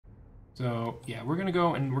So, yeah, we're gonna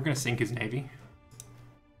go and we're gonna sink his navy.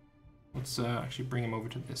 Let's actually bring him over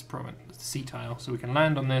to this province, the sea tile, so we can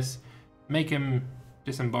land on this, make him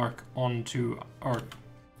disembark onto, or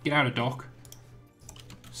get out of dock,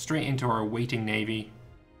 straight into our waiting navy,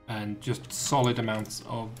 and just solid amounts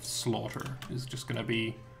of slaughter is just gonna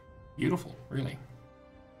be beautiful, really.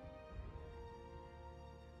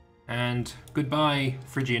 And goodbye,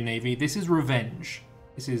 Phrygian Navy. This is revenge.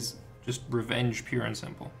 This is just revenge, pure and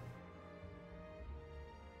simple.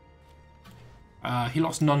 He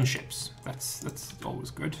lost none ships. That's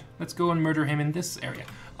always good. Let's go and murder him in this area.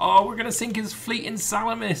 Oh, we're gonna sink his fleet in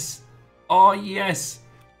Salamis. Oh yes,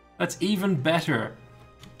 that's even better.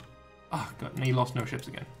 Oh god, and he lost no ships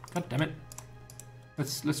again. God damn it.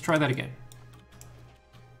 Let's try that again.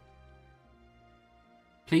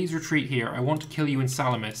 Please retreat here. I want to kill you in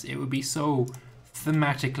Salamis. It would be so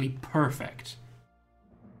thematically perfect.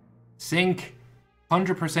 Sink.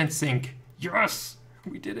 100% sink. Yes!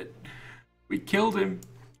 We did it. We killed him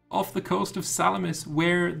off the coast of Salamis,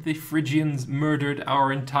 where the Phrygians murdered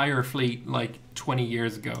our entire fleet like 20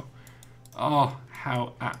 years ago. Oh,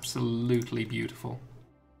 how absolutely beautiful.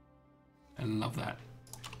 I love that.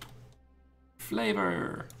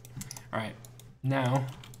 Flavor! Alright, now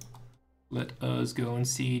let us go and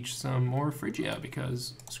siege some more Phrygia,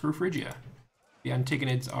 because screw Phrygia. The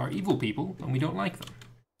Antigonids are evil people, and we don't like them.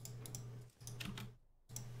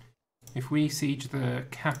 If we siege the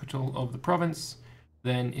capital of the province,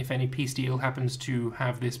 then if any peace deal happens to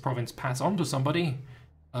have this province pass on to somebody,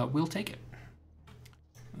 we'll take it.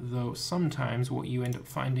 Though sometimes what you end up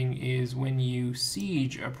finding is when you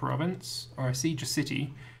siege a province, or siege a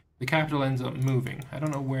city, the capital ends up moving. I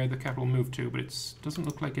don't know where the capital moved to, but it doesn't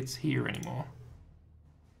look like it's here anymore.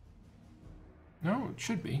 No, it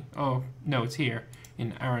should be. Oh, no, it's here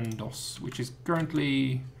in Arandos, which is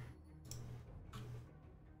currently...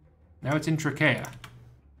 Now it's in Trachaea,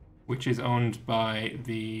 which is owned by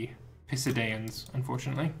the Pisidians,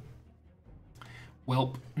 unfortunately.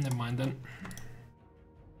 Welp, never mind then.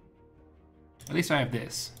 At least I have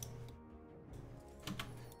this.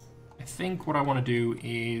 I think what I want to do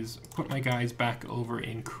is put my guys back over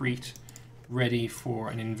in Crete, ready for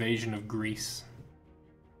an invasion of Greece.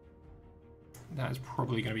 That is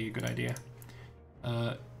probably going to be a good idea.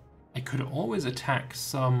 I could always attack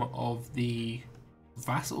some of the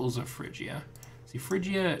vassals of Phrygia. See,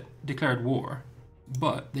 Phrygia declared war,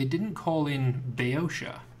 but they didn't call in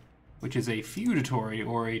Boeotia, which is a feudatory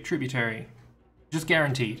or a tributary. Just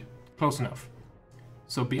guaranteed. Close enough.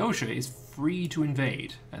 So Boeotia is free to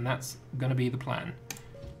invade, and that's gonna be the plan.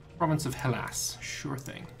 Province of Hellas, sure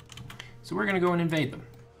thing. So we're gonna go and invade them,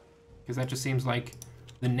 because that just seems like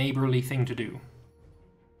the neighborly thing to do.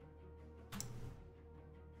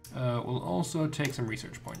 We'll also take some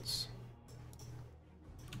research points.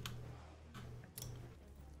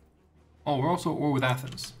 Oh, we're also at war with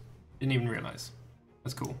Athens. Didn't even realize.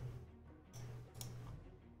 That's cool.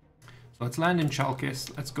 So let's land in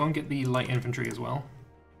Chalkis. Let's go and get the light infantry as well.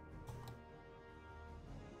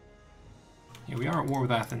 Yeah, we are at war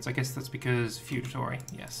with Athens. I guess that's because feudatory.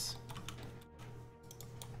 Yes.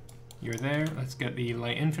 You're there. Let's get the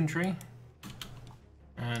light infantry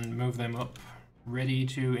and move them up, ready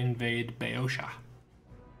to invade Boeotia.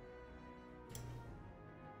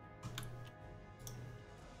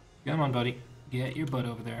 Come on, buddy. Get your butt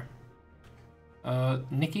over there.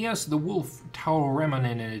 Nicias the Wolf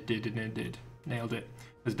Tauremanid nailed it.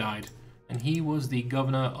 Has died. And he was the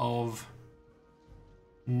governor of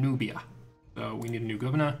Nubia. So we need a new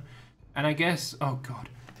governor. And I guess, oh god,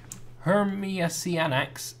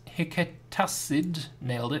 Hermiasianax Hicetacid,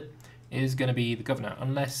 nailed it, is going to be the governor.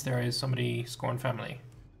 Unless there is somebody Scorn family.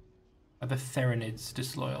 Are the Therinids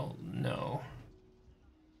disloyal? No.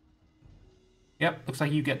 Yep, looks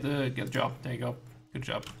like you get the job. There you go. Good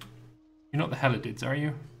job. You're not the Helidids, are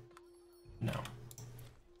you? No.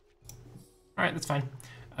 Alright, that's fine.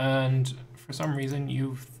 And for some reason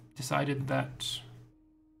you've decided that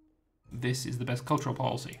this is the best cultural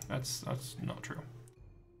policy. That's not true.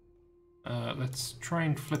 Let's try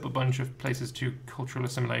and flip a bunch of places to cultural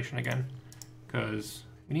assimilation again, because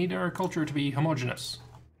we need our culture to be homogeneous.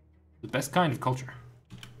 The best kind of culture.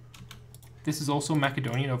 This is also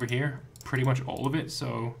Macedonian over here. Pretty much all of it,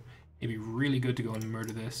 so it'd be really good to go and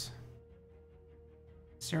murder this.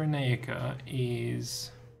 Cyrenaica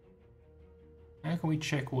is... How can we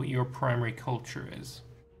check what your primary culture is?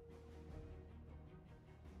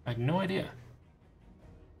 I have no idea.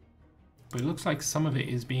 But it looks like some of it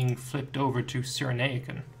is being flipped over to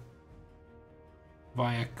Cyrenaican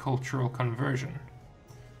via cultural conversion.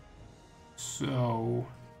 So,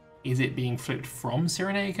 is it being flipped from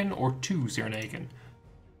Cyrenaican or to Cyrenaican?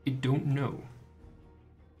 I don't know.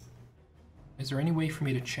 Is there any way for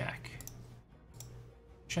me to check?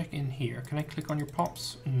 Check in here. Can I click on your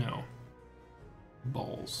pops? No.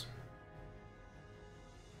 Balls.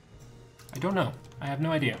 I don't know. I have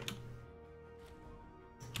no idea.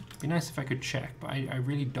 It'd be nice if I could check, but I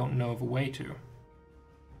really don't know of a way to.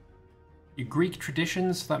 Your Greek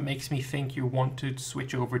traditions, that makes me think you want to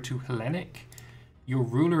switch over to Hellenic. Your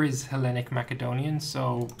ruler is Hellenic Macedonian,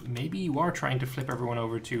 so maybe you are trying to flip everyone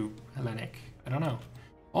over to Hellenic. I don't know.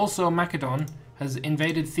 Also, Macedon has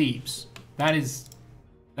invaded Thebes. That is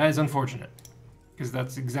unfortunate, because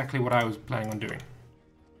that's exactly what I was planning on doing.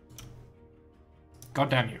 God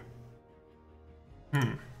damn you.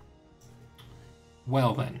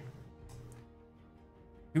 Well then.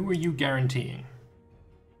 Who are you guaranteeing?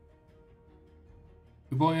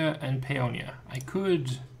 Euboea and Paeonia. I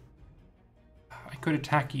could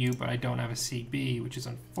attack you, but I don't have a CB, which is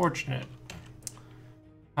unfortunate.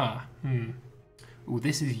 Ooh,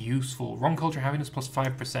 this is useful. Wrong culture happiness plus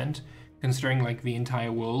 5%, considering like the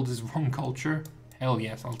entire world is wrong culture. Hell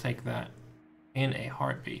yes, I'll take that in a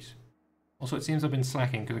heartbeat. Also, it seems I've been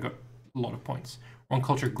slacking because I got a lot of points. Wrong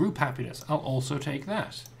culture group happiness. I'll also take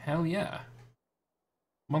that. Hell yeah.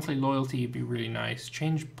 Monthly loyalty would be really nice.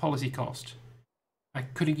 Change policy cost. I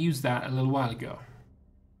could have used that a little while ago.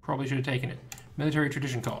 Probably should have taken it. Military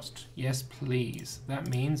tradition cost. Yes, please. That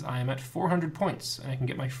means I am at 400 points and I can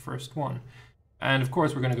get my first one. And of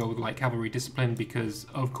course we're going to go with light cavalry discipline because,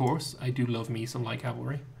 of course, I do love me some light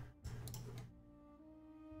cavalry.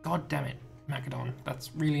 God damn it, Macedon.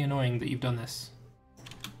 That's really annoying that you've done this.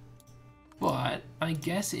 But I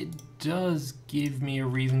guess it does give me a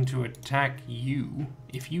reason to attack you.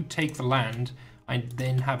 If you take the land, I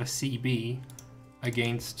then have a CB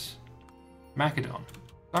against Macedon.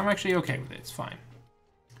 I'm actually okay with it, it's fine.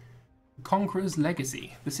 Conqueror's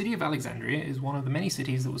Legacy. The city of Alexandria is one of the many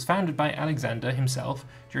cities that was founded by Alexander himself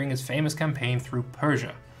during his famous campaign through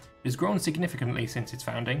Persia. It has grown significantly since its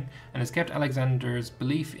founding, and has kept Alexander's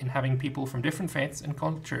belief in having people from different faiths and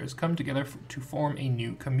cultures come together to form a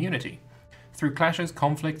new community. Through clashes,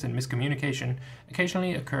 conflicts, and miscommunication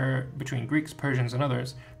occasionally occur between Greeks, Persians, and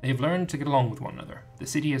others, they have learned to get along with one another. The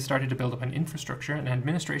city has started to build up an infrastructure and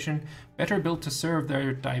administration better built to serve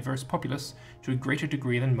their diverse populace to a greater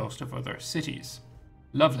degree than most of other cities.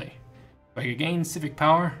 Lovely. I could gain civic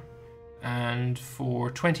power, and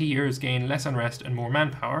for 20 years gain less unrest and more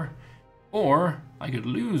manpower, or I could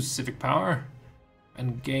lose civic power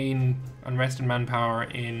and gain unrest and manpower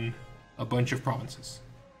in a bunch of provinces.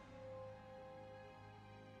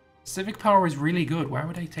 Civic power is really good. Why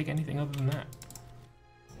would I take anything other than that?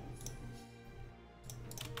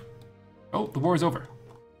 Oh, the war is over.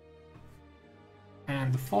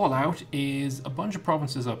 And the fallout is a bunch of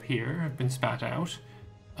provinces up here have been spat out.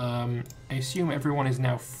 I assume everyone is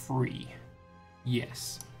now free.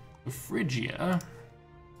 Yes. The Phrygia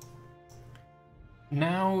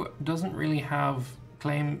now doesn't really have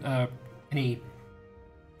any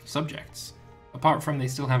subjects, apart from they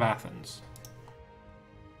still have Athens.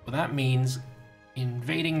 But that means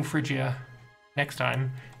invading Phrygia next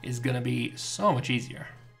time is going to be so much easier.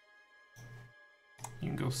 You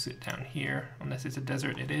can go sit down here, unless it's a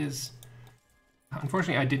desert. It is.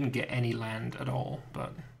 Unfortunately, I didn't get any land at all,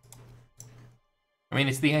 but I mean,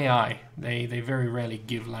 it's the AI. They very rarely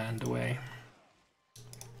give land away.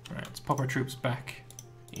 Alright, let's pop our troops back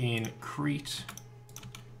in Crete.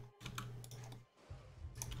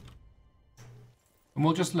 And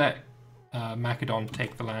we'll just let Macedon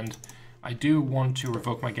take the land. I do want to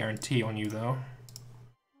revoke my guarantee on you, though,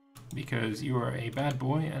 because you are a bad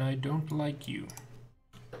boy and I don't like you.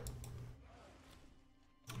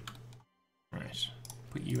 Right,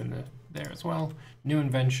 put you in there as well. New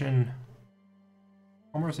invention.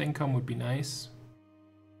 Commerce income would be nice.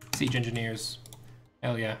 Siege engineers.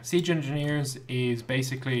 Hell yeah. Siege engineers is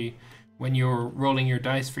basically when you're rolling your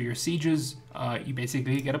dice for your sieges, you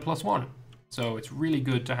basically get a +1. So it's really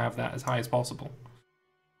good to have that as high as possible.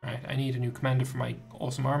 Right, I need a new commander for my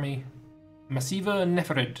awesome army. Massiva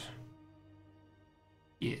Neferid.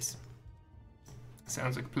 Yes.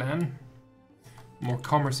 Sounds like a plan. More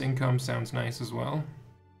commerce income sounds nice as well.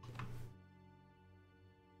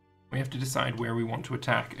 We have to decide where we want to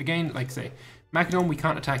attack. Again, like I say, Macedon, we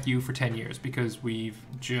can't attack you for 10 years because we've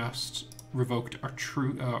just revoked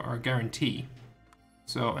our guarantee.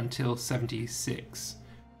 So until 76.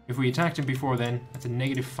 If we attacked him before then, that's a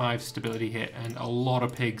 -5 stability hit, and a lot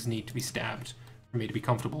of pigs need to be stabbed for me to be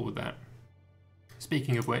comfortable with that.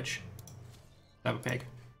 Speaking of which, stab a pig.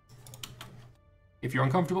 If you're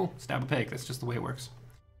uncomfortable, stab a pig. That's just the way it works.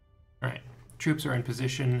 Alright, troops are in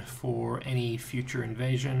position for any future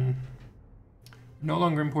invasion. No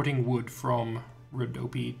longer importing wood from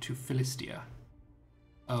Rhodope to Philistia.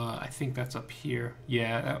 I think that's up here.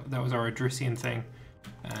 Yeah, that was our Adrician thing.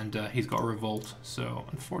 And he's got a revolt, so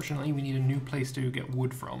unfortunately we need a new place to get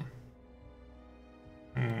wood from.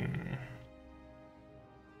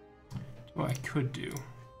 What I could do.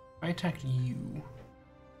 If I attacked you,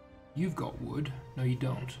 you've got wood. No, you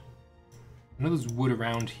don't. I know there's wood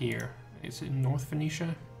around here. Is it in North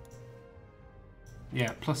Phoenicia?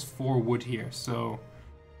 Yeah, +4 wood here, so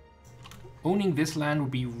owning this land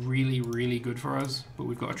would be really, really good for us, but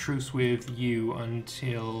we've got a truce with you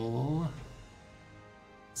until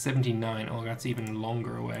 79. Oh, that's even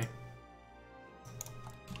longer away.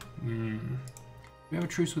 Do we have a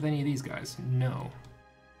truce with any of these guys? No.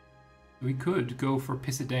 We could go for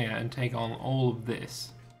Pisidea and take on all of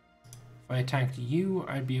this. If I attacked you,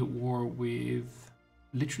 I'd be at war with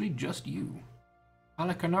literally just you.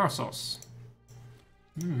 Halicarnassos.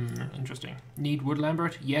 Interesting. Need wood,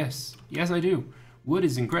 Lambert? Yes. Yes, I do. Wood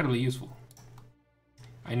is incredibly useful.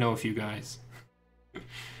 I know a few guys.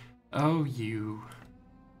 Oh, you.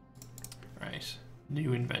 Right.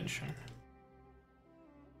 New invention.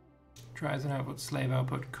 Tries an output, slave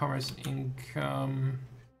output, commerce income.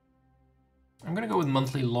 I'm gonna go with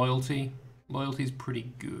monthly loyalty. Loyalty's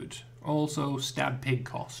pretty good. Also, stab pig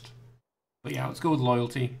cost. But yeah, let's go with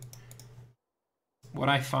loyalty. What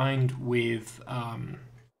I find with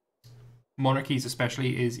monarchies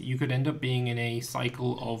especially is you could end up being in a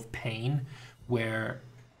cycle of pain where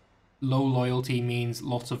low loyalty means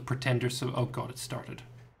lots of pretenders. So, oh god, it started.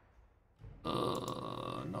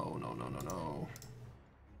 No.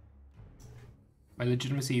 My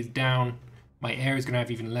legitimacy is down. My heir is going to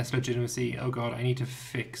have even less legitimacy. Oh god, I need to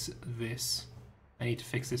fix this. I need to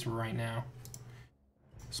fix this right now.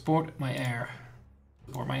 Support my heir.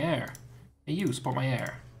 Support my heir. Hey, you, support my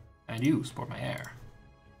heir. And you, support my heir.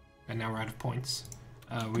 And now we're out of points.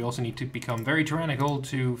 We also need to become very tyrannical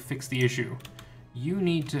to fix the issue. You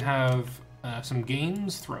need to have some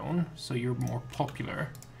games thrown, so you're more popular.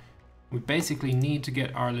 We basically need to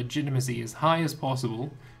get our legitimacy as high as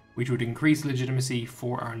possible, which would increase legitimacy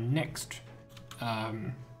for our next,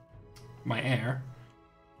 my heir.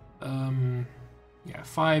 Yeah,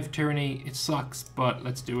 5 tyranny, it sucks, but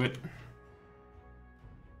let's do it.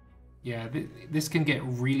 Yeah, this can get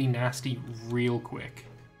really nasty real quick.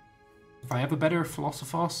 If I have a better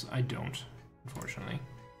Philosophos, I don't, unfortunately.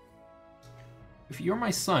 If you're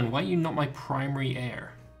my son, why are you not my primary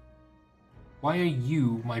heir? Why are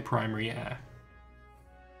you my primary heir?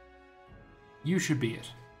 You should be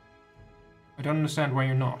it. I don't understand why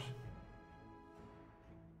you're not.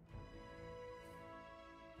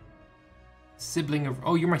 Sibling of...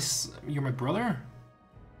 Oh, you're my brother?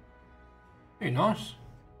 No, you're not.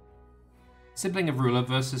 Sibling of ruler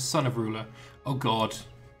versus son of ruler. Oh god.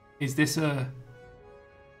 Is this a...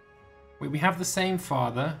 Wait, we have the same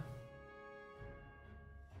father.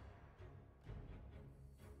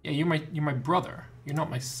 Yeah, you're my brother. You're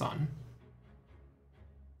not my son.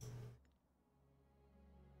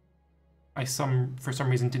 I for some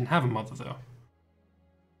reason didn't have a mother though.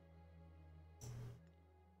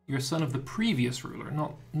 You're a son of the previous ruler,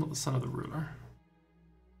 not the son of the ruler.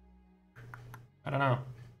 I don't know.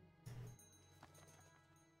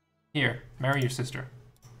 Here, marry your sister.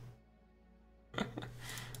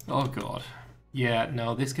 Oh god. Yeah,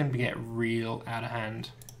 no, this can get real out of hand.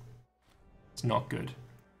 It's not good.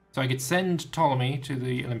 So I could send Ptolemy to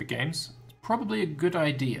the Olympic Games. It's probably a good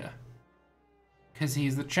idea. Because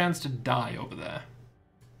he's the chance to die over there.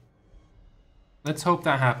 Let's hope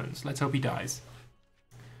that happens. Let's hope he dies.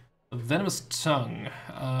 A venomous tongue.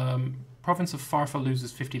 Province of Farfa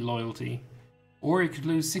loses 50 loyalty. Or he could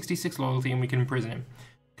lose 66 loyalty and we can imprison him.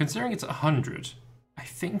 Considering it's 100, I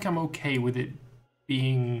think I'm okay with it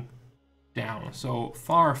being down. So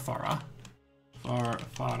Farfara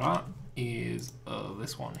is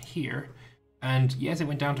this one here. And yes, it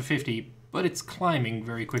went down to 50, but it's climbing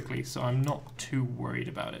very quickly, so I'm not too worried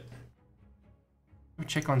about it. Let me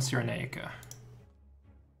check on Cyrenaica.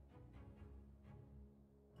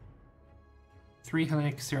 3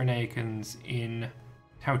 Hellenic Cyrenaicans in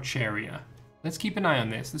Taucheria. Let's keep an eye on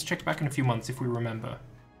this. Let's check back in a few months if we remember.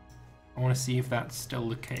 I want to see if that's still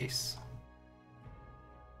the case.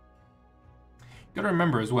 Gotta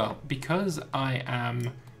remember as well, because I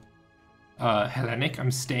am Hellenic,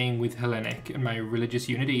 I'm staying with Hellenic, and my religious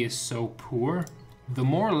unity is so poor. The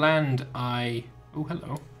more land I... Oh,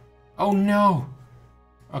 hello. Oh, no!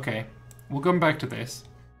 Okay, we'll come back to this.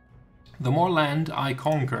 The more land I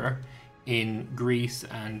conquer in Greece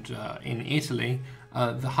and in Italy,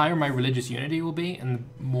 the higher my religious unity will be, and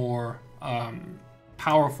the more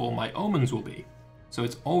powerful my omens will be. So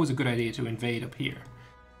it's always a good idea to invade up here.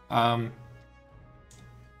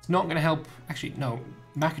 It's not going to help... Actually, no.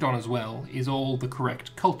 Macedon as well is all the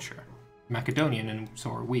correct culture. Macedonian, and so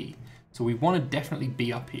are we. So we want to definitely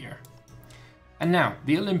be up here. And now,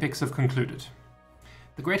 the Olympics have concluded.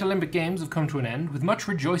 The Great Olympic Games have come to an end with much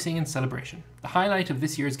rejoicing and celebration. The highlight of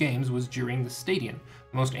this year's games was during the Stadion,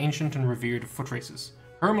 the most ancient and revered of foot races.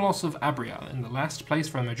 Hermelos of Abrial, in the last place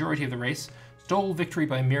for a majority of the race, stole victory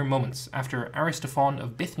by mere moments after Aristophon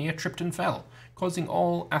of Bithynia tripped and fell, causing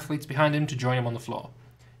all athletes behind him to join him on the floor.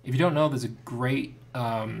 If you don't know, there's a great...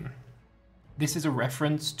 this is a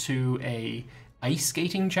reference to a ice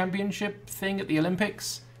skating championship thing at the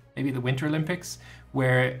Olympics, maybe the Winter Olympics,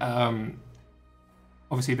 where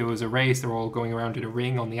obviously there was a race, they're all going around in a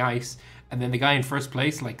ring on the ice, and then the guy in first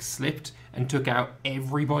place like slipped and took out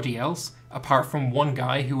everybody else, apart from one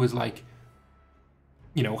guy who was like,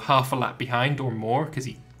 you know, half a lap behind or more, because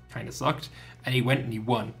he kind of sucked, and he went and he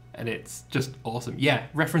won, and it's just awesome. Yeah,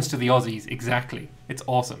 reference to the Aussies, exactly. It's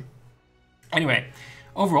awesome. Anyway,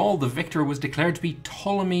 overall, the victor was declared to be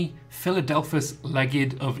Ptolemy Philadelphus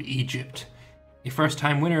Lagid of Egypt, a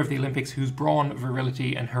first-time winner of the Olympics whose brawn,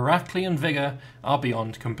 virility, and Heraclean vigour are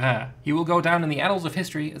beyond compare. He will go down in the annals of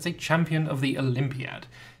history as a champion of the Olympiad.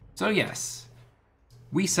 So yes,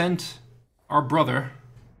 we sent our brother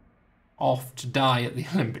off to die at the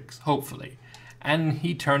Olympics, hopefully, and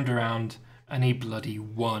he turned around and he bloody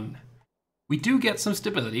won. We do get some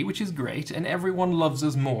stability, which is great, and everyone loves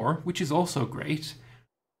us more, which is also great.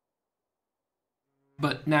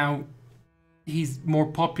 But now he's more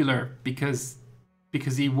popular because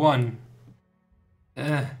he won.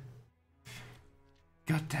 God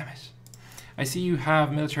damn it. I see you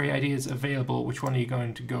have military ideas available. Which one are you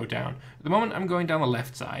going to go down? At the moment, I'm going down the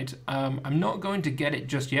left side. I'm not going to get it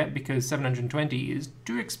just yet because 720 is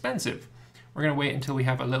too expensive. We're going to wait until we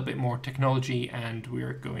have a little bit more technology, and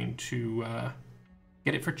we're going to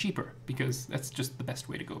get it for cheaper because that's just the best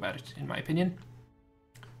way to go about it, in my opinion.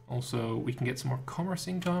 Also, we can get some more commerce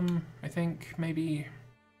income, I think, maybe.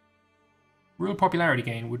 Real popularity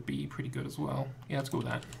gain would be pretty good as well. Yeah, let's go with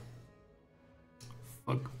that.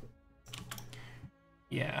 Fuck.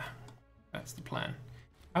 Yeah, that's the plan.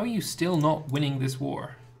 How are you still not winning this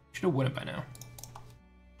war? You should have won it by now.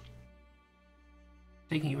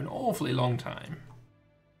 Taking you an awfully long time.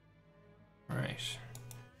 Right.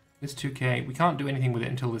 This 2k, we can't do anything with it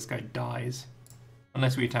until this guy dies.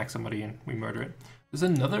 Unless we attack somebody and we murder it. There's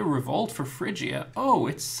another revolt for Phrygia. Oh,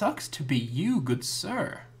 it sucks to be you, good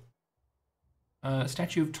sir.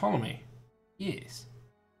 Statue of Ptolemy. Yes.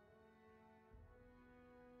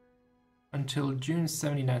 Until June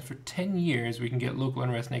 79. For 10 years, we can get local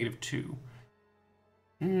unrest -2.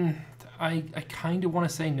 I kind of want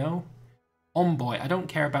to say no. Envoy. I don't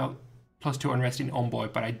care about +2 unrest in Envoy,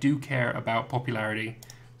 but I do care about popularity.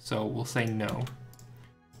 So we'll say no.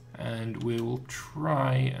 And we will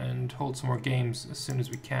try and hold some more games as soon as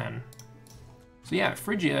we can. So yeah,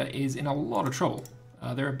 Phrygia is in a lot of trouble.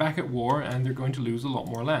 They're back at war and they're going to lose a lot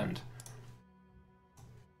more land.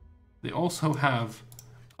 They also have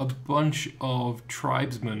a bunch of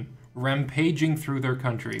tribesmen rampaging through their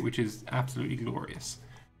country, which is absolutely glorious.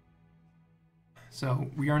 So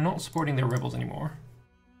we are not supporting their rebels anymore.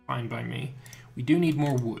 Fine by me. We do need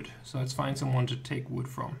more wood, so let's find someone to take wood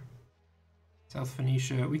from. South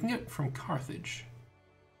Phoenicia, we can get from Carthage.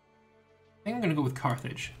 I think I'm going to go with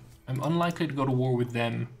Carthage. I'm unlikely to go to war with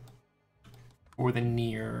them for the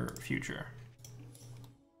near future.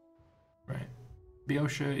 Right.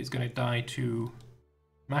 Boeotia is going to die to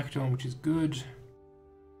Macedon, which is good.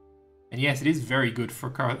 And yes, it is very good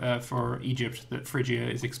for Egypt that Phrygia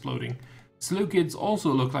is exploding. Seleucids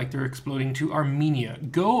also look like they're exploding to Armenia.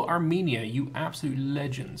 Go Armenia, you absolute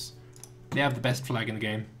legends. They have the best flag in the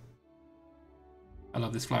game. I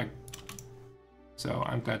love this flag. So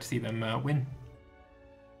I'm glad to see them win.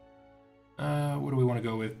 What do we want to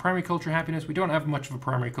go with? Primary culture happiness. We don't have much of a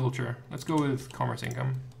primary culture. Let's go with commerce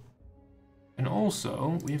income. And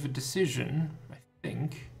also, we have a decision, I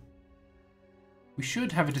think. We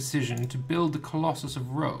should have a decision to build the Colossus of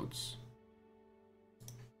Rhodes.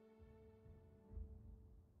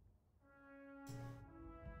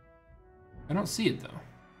 I don't see it, though.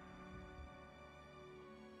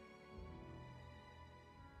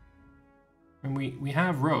 When we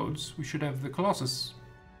have Rhodes, we should have the Colossus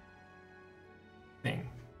thing.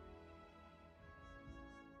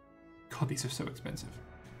 God, these are so expensive.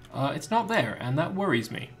 It's not there, and that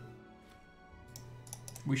worries me.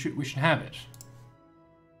 We should have it.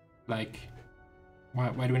 Like,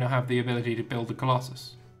 why do we not have the ability to build the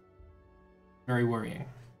Colossus? Very worrying.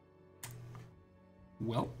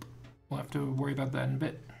 Welp. We'll have to worry about that in a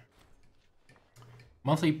bit.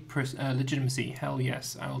 Monthly legitimacy. Hell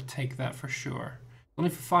yes, I'll take that for sure. Only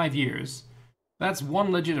for 5 years. That's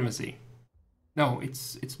 1 legitimacy. No,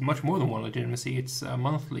 it's much more than 1 legitimacy. It's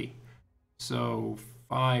monthly. So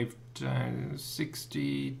 5 times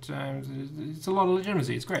 60 times. It's a lot of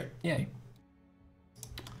legitimacy. It's great. Yay.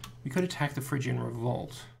 We could attack the Phrygian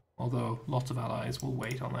revolt, although lots of allies will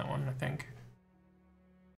wait on that one, I think.